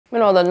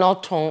Meanwhile, the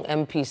North Tongue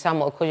MP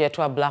Samuel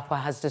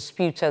Ablakwa has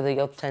disputed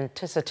the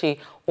authenticity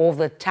of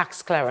the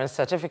tax clearance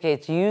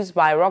certificates used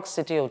by Rock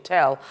City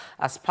Hotel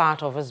as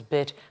part of his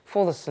bid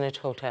for the SSNIT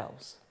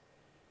hotels.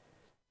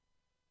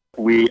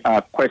 We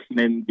are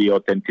questioning the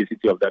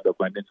authenticity of that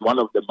document. It's one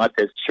of the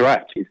matters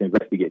SHRAT is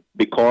investigating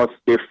because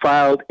they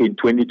filed in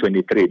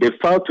 2023. They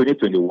filed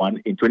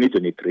 2021 in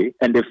 2023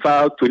 and they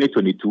filed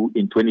 2022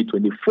 in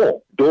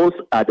 2024. Those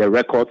are the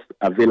records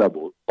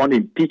available.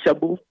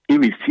 Unimpeachable,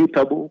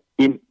 irrefutable,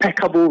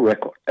 impeccable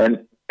record.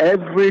 And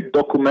every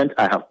document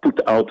I have put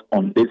out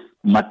on this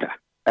matter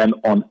and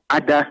on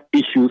other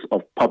issues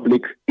of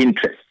public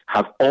interest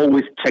have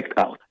always checked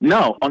out.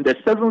 Now, on the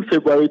 7th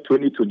February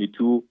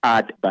 2022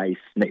 ad by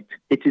SSNIT,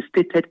 it is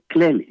stated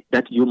clearly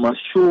that you must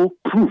show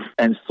proof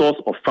and source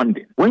of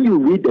funding. When you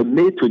read the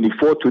May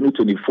 24,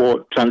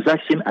 2024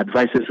 Transaction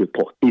Advisors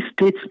Report, it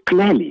states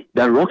clearly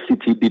that Rock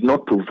City did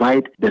not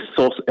provide the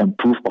source and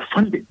proof of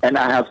funding. And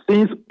I have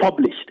since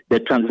published the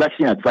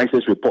Transaction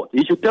Advisors Report.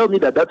 You should tell me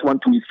that that one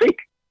too is fake.